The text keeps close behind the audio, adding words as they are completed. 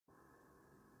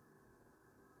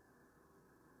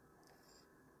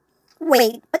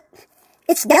Wait, but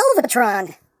it's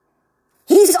Galvatron.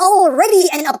 He's already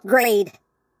an upgrade.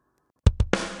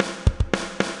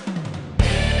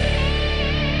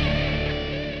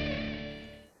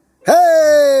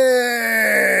 Hey!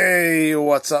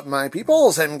 What's up, my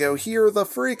peoples? EmGo here, the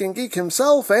freaking geek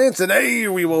himself, and today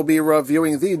we will be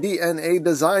reviewing the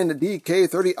DNA-designed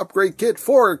DK-30 upgrade kit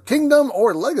for Kingdom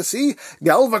or Legacy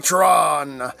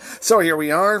Galvatron. So here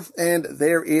we are, and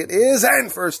there it is,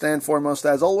 and first and foremost,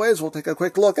 as always, we'll take a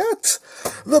quick look at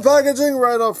the packaging.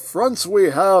 Right up front,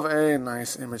 we have a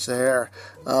nice image there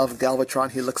of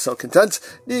Galvatron. He looks so content.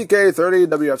 DK-30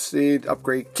 WFC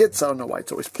upgrade kits. I don't know why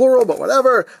it's always plural, but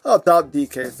whatever. Up top,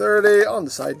 DK-30. On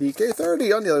the side, DK-30.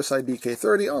 On the other side,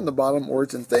 DK-30. On the bottom,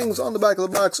 words and things. On the back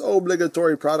of the box,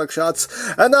 obligatory product shots.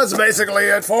 And that's basically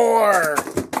it for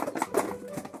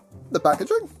the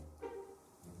packaging.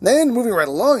 Then, moving right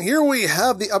along, here we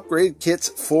have the upgrade kits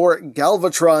for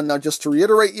Galvatron. Now, just to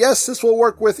reiterate, yes, this will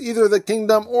work with either the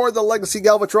Kingdom or the Legacy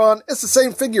Galvatron. It's the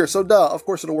same figure, so duh, of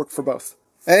course it'll work for both.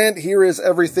 And here is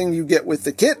everything you get with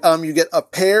the kit. You get a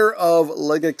pair of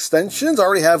leg extensions. I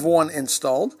already have one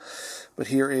installed, but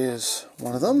here is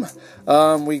one of them.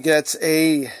 We get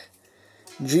a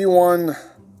G1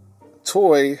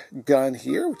 toy gun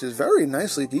here, which is very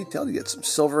nicely detailed. You get some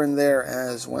silver in there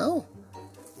as well.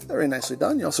 Very nicely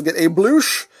done. You also get a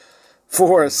bloosh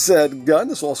for said gun.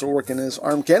 This will also work in his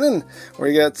arm cannon, where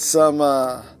you get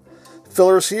some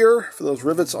fillers here for those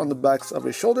rivets on the backs of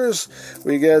his shoulders.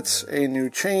 We get a new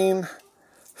chain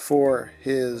for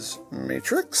his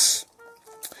matrix.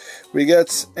 We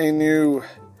get a new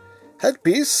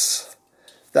headpiece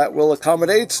that will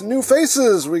accommodate new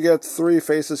faces. We get 3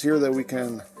 faces here that we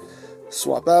can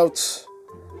swap out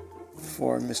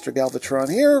for Mr. Galvatron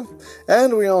here.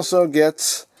 And we also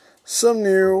get some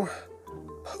new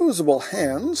posable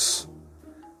hands,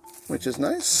 which is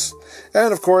nice.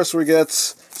 And of course we get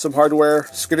some hardware,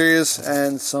 screws,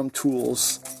 and some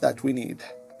tools that we need.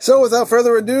 So without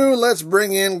further ado, let's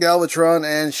bring in Galvatron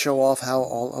and show off how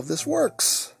all of this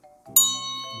works.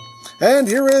 And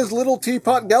here is little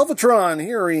teapot Galvatron.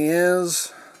 Here he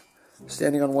is,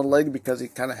 standing on one leg because he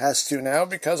kind of has to now,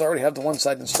 because I already have the one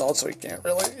side installed, so he can't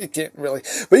really.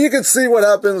 But you can see what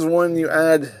happens when you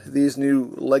add these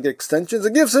new leg extensions.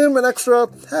 It gives him an extra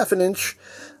 ½ an inch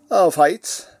of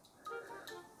height.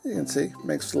 You can see,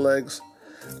 makes the legs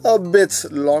a bit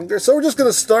longer. So we're just going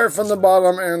to start from the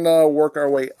bottom and work our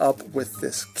way up with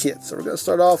this kit. So we're going to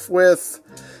start off with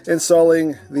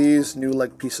installing these new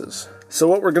leg pieces. So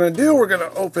what we're going to do, we're going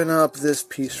to open up this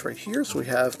piece right here so we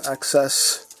have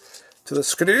access to the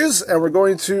screws, and we're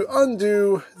going to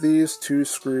undo these 2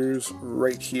 screws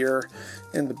right here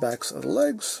in the backs of the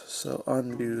legs. So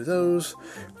undo those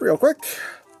real quick.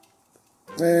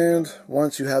 And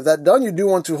once you have that done, you do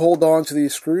want to hold on to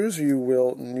these screws. You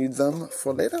will need them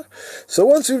for later. So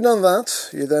once you've done that,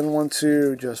 you then want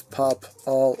to just pop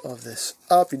all of this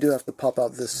up. You do have to pop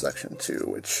out this section too,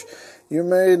 which you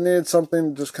may need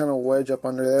something to just kind of wedge up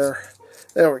under there.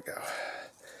 There we go.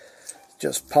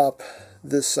 Just pop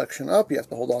this section up. You have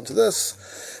to hold on to this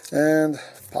and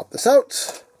pop this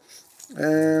out.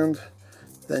 And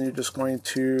then you're just going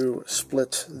to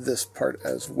split this part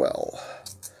as well.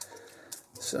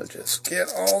 So just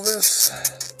get all this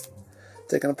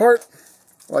taken apart,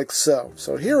 like so.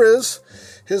 So here is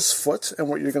his foot, and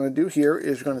what you're going to do here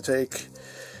is you're going to take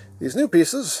these new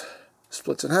pieces,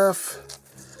 splits in half.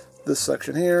 This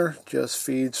section here just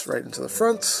feeds right into the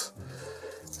front.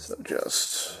 So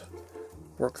just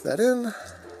work that in.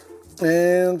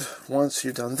 And once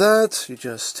you've done that, you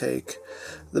just take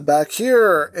the back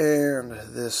here, and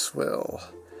this will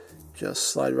just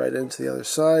slide right into the other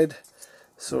side.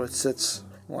 So it sits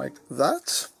like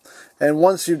that. And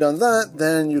once you've done that,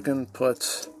 then you can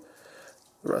put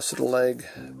the rest of the leg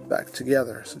back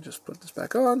together. So just put this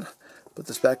back on,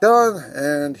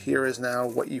 and here is now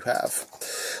what you have.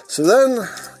 So then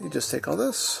you just take all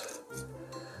this,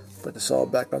 put this all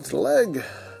back onto the leg,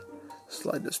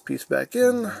 slide this piece back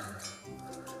in,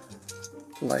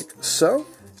 like so.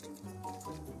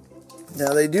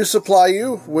 Now they do supply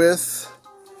you with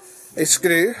a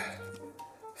screw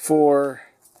for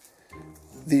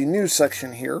the new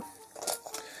section here.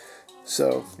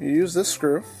 So you use this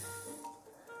screw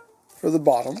for the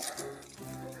bottom,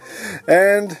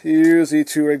 and you use the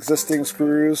 2 existing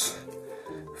screws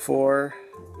for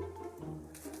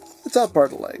the top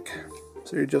part of the leg.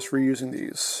 So you're just reusing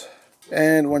these.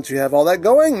 And once you have all that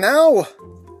going, now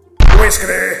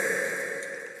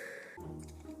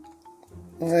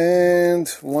and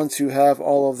once you have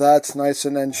all of that nice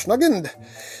and snuggened,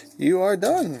 you are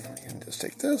done. You can just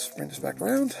take this, bring this back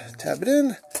around, tab it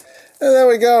in, and there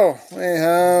we go. We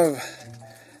have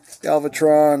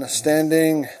Galvatron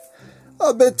standing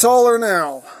a bit taller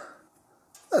now.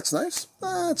 That's nice.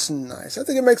 That's nice. I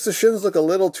think it makes the shins look a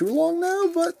little too long now,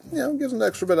 but, you know, gives him an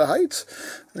extra bit of height.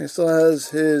 And he still has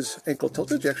his ankle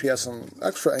tiltage. He actually has some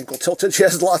extra ankle tiltage. He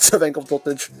has lots of ankle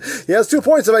tiltage. He has 2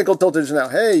 points of ankle tiltage now.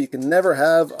 Hey, you can never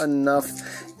have enough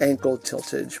ankle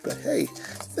tiltage. But hey,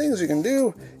 things you can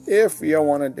do if you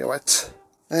want to do it.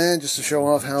 And just to show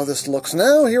off how this looks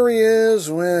now, here he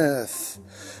is with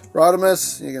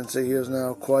Rodimus. You can see he is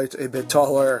now quite a bit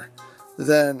taller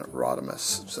than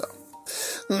Rodimus. So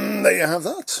there you have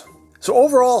that. So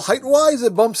overall, height-wise,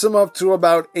 it bumps him up to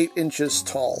about 8 inches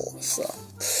tall. So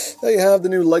there you have the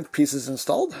new leg pieces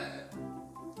installed.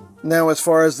 Now, as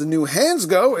far as the new hands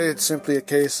go, it's simply a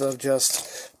case of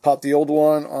just pop the old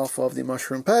one off of the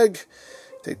mushroom peg,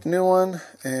 take the new one,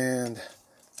 and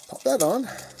pop that on,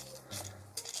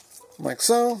 like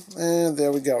so, and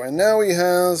there we go. And now he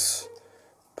has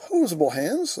posable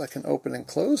hands I can open and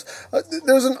close.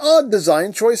 There's an odd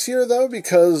design choice here, though,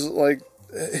 because, like,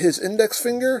 his index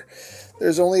finger,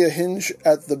 there's only a hinge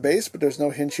at the base, but there's no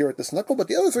hinge here at this knuckle. But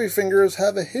the other 3 fingers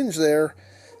have a hinge there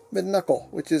mid-knuckle,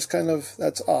 which is kind of,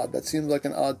 that's odd. That seems like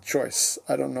an odd choice.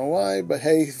 I don't know why, but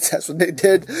hey, that's what they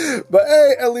did. But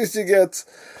hey, at least you get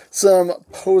some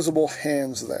posable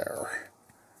hands there.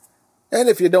 And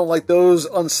if you don't like those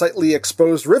unsightly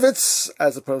exposed rivets,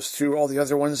 as opposed to all the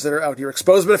other ones that are out here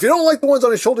exposed, but if you don't like the ones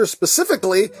on his shoulders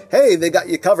specifically, hey, they got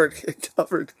you covered.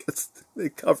 Covered. They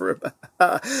cover it.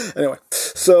 Anyway,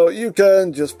 so you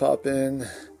can just pop in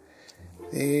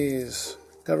these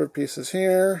covered pieces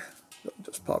here.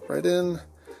 Just pop right in,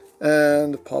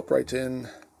 and pop right in.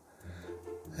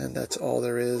 And that's all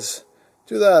there is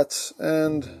to that.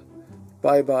 And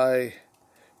bye-bye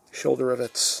shoulder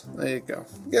rivets. There you go.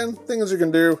 Again, things you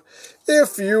can do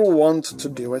if you want to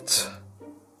do it.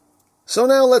 So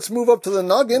now let's move up to the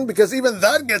noggin, because even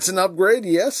that gets an upgrade.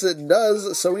 Yes, it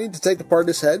does. So we need to take apart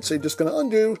his head. So you're just going to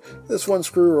undo this one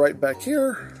screw right back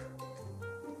here.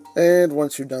 And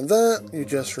once you've done that, you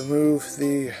just remove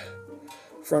the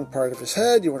front part of his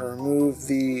head. You want to remove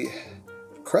the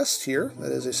crest here.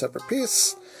 That is a separate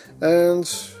piece.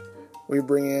 And we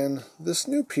bring in this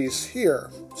new piece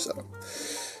here. So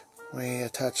we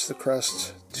attach the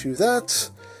crest to that,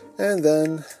 and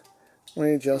then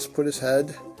we just put his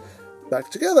head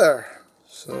back together.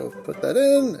 So put that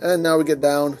in, and now we get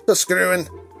down to screwing.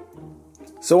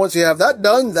 So once you have that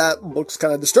done, that looks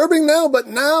kind of disturbing now, but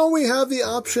now we have the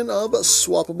option of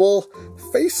swappable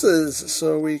faces.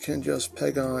 So we can just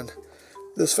peg on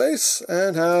this face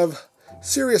and have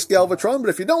Serious Galvatron. But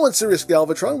if you don't want Serious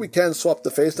Galvatron, we can swap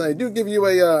the face. And I do give you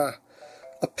a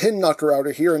pin knocker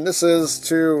outer here, and this is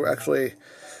to actually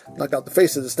knock out the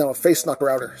faces. It's now a face knocker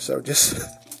outer, so just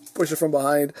push it from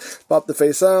behind, pop the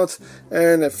face out.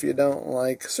 And if you don't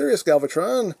like Serious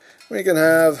Galvatron, we can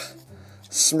have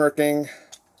Smirking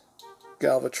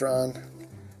Galvatron.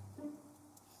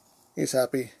 He's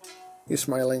happy, he's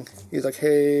smiling, he's like,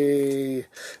 hey.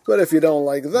 But if you don't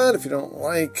like that, if you don't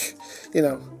like, you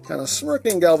know, kind of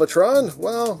smirking Galvatron,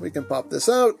 well, we can pop this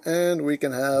out, and we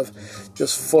can have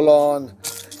just full-on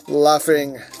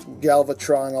laughing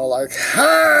Galvatron, all like,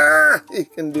 ha! You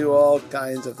can do all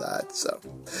kinds of that, so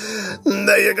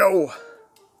there you go.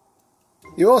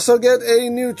 You also get a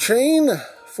new chain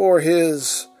for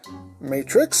his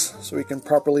matrix, so we can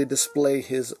properly display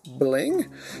his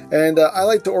bling. And I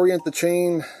like to orient the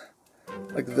chain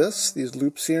like this, these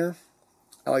loops here.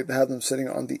 I like to have them sitting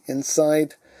on the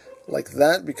inside like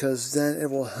that, because then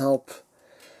it will help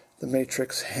the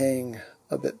matrix hang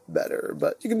a bit better.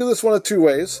 But you can do this one of 2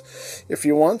 ways. If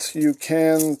you want, you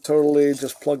can totally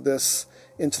just plug this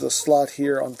into the slot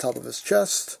here on top of his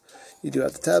chest. You do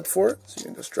have the tab for it, so you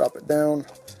can just drop it down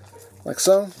like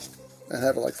so, and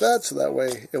have it like that, so that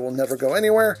way it will never go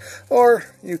anywhere. Or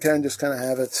you can just kind of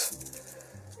have it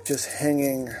just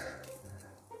hanging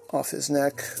off his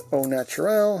neck au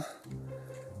naturel,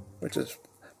 which is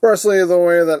personally the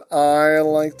way that I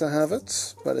like to have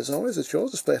it. But as always, it's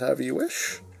yours. Display it however you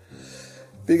wish.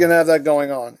 But you can have that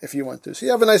going on if you want to. So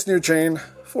you have a nice new chain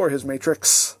for his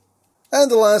matrix. And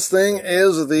the last thing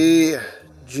is the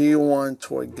G1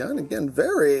 toy gun. Again,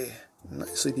 very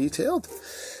nicely detailed.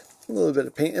 A little bit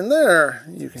of paint in there.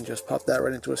 You can just pop that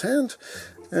right into his hand,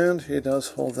 and he does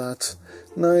hold that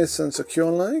nice and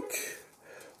secure like.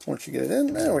 Once you get it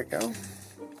in, there we go.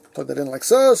 Plug that in like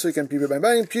so, so you can pew pew bang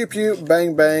bang, pew pew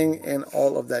bang bang, and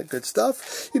all of that good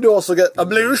stuff. You do also get a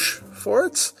blouche for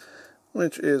it,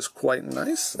 which is quite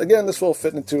nice. Again, this will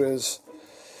fit into his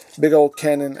big old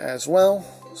cannon as well,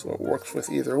 so it works with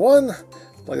either one.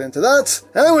 Plug it into that,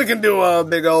 and we can do a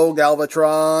big old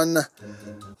Galvatron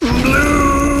blouche.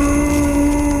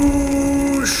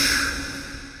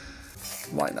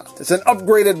 why not? It's an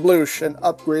upgraded Bloosh, an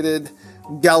upgraded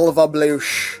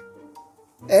Galvabloosh.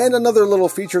 And another little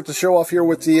feature to show off here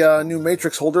with the new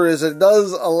matrix holder is it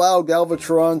does allow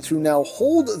Galvatron to now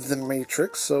hold the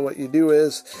matrix. So what you do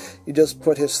is you just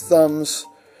put his thumbs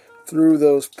through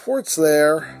those ports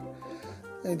there,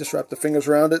 and you just wrap the fingers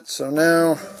around it. So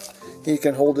now he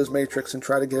can hold his matrix and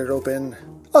try to get it open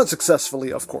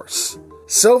unsuccessfully, of course.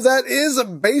 So that is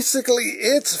basically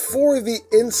it for the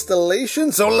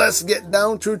installation. So let's get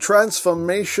down to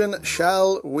transformation,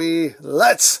 shall we?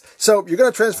 Let's! So you're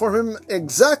going to transform him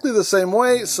exactly the same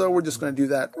way, so we're just going to do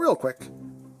that real quick.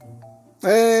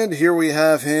 And here we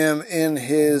have him in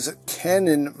his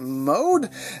cannon mode.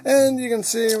 And you can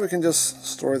see we can just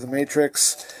store the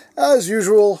matrix as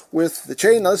usual with the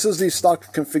chain. Now this is the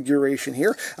stock configuration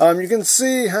here. You can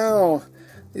see how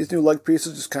these new leg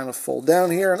pieces just kind of fold down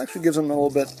here and actually gives them a little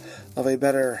bit of a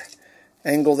better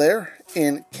angle there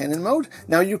in cannon mode.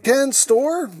 Now you can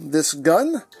store this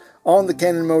gun on the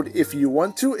cannon mode if you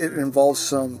want to. It involves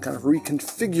some kind of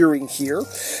reconfiguring here.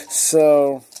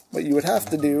 So what you would have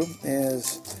to do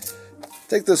is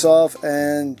take this off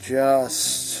and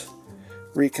just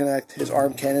reconnect his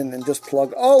arm cannon and just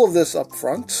plug all of this up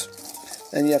front.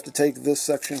 And you have to take this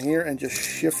section here and just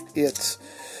shift it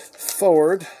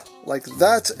forward like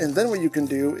that. And then what you can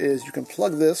do is you can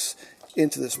plug this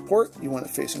into this port. You want it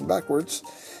facing backwards.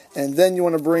 And then you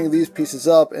want to bring these pieces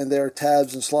up, and there are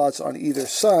tabs and slots on either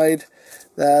side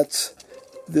that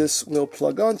this will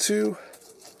plug onto,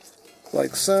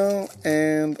 like so,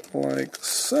 and like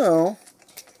so.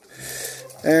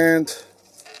 And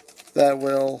that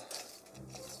will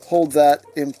hold that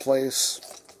in place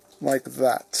like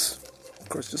that. Of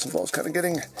course, this involves kind of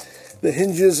getting the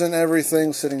hinges and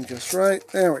everything sitting just right.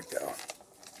 There we go.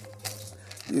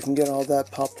 You can get all that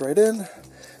popped right in.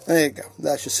 There you go.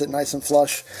 That should sit nice and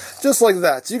flush, just like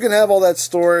that. So you can have all that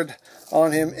stored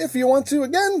on him if you want to.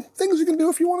 Again, things you can do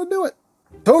if you want to do it.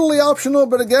 Totally optional,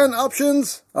 but again,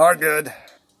 options are good.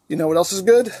 You know what else is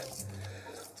good?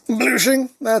 Blooshing.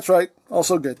 That's right.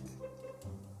 Also good.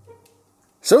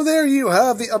 So there you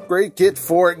have the upgrade kit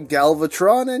for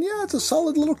Galvatron, and yeah, it's a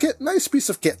solid little kit. Nice piece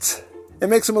of kit. It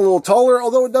makes him a little taller,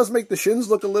 although it does make the shins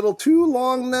look a little too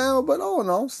long now, but all in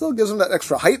all, still gives him that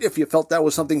extra height if you felt that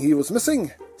was something he was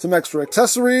missing. Some extra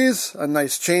accessories, a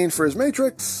nice chain for his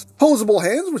matrix, posable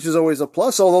hands, which is always a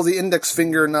plus, although the index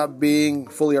finger not being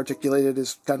fully articulated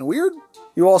is kind of weird.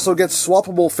 You also get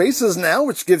swappable faces now,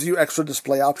 which gives you extra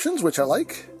display options, which I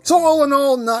like. So all in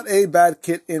all, not a bad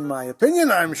kit in my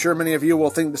opinion. I'm sure many of you will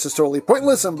think this is totally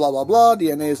pointless and blah blah blah.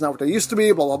 DNA is not what they used to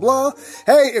be, blah blah blah.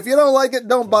 Hey, if you don't like it,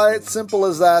 don't buy it. Simple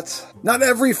as that. Not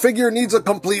every figure needs a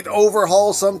complete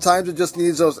overhaul. Sometimes it just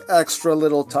needs those extra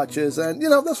little touches. And, you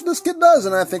know, that's what this kit does,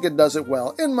 and I think it does it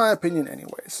well, in my opinion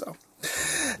anyway, so.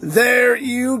 There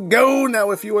you go.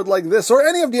 Now, if you would like this or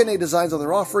any of DNA Design's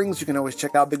other offerings, you can always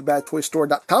check out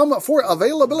BigBadToyStore.com for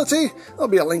availability. There'll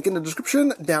be a link in the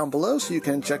description down below, so you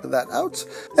can check that out.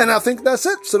 And I think that's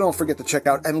it, so don't forget to check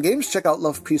out EmGo's, check out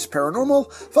Love Peace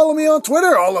Paranormal, follow me on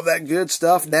Twitter, all of that good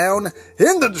stuff down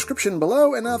in the description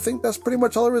below, and I think that's pretty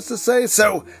much all there is to say.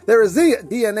 So, there is the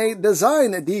DNA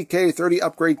Design DK-30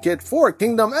 upgrade kit for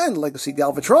Kingdom and Legacy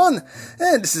Galvatron,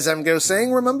 and this is EmGo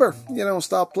saying, remember, you don't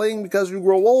stop playing because you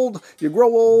grow old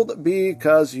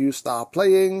because you stop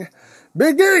playing.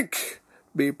 Big geek,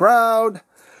 be proud,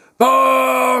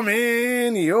 bomb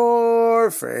in your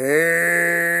face.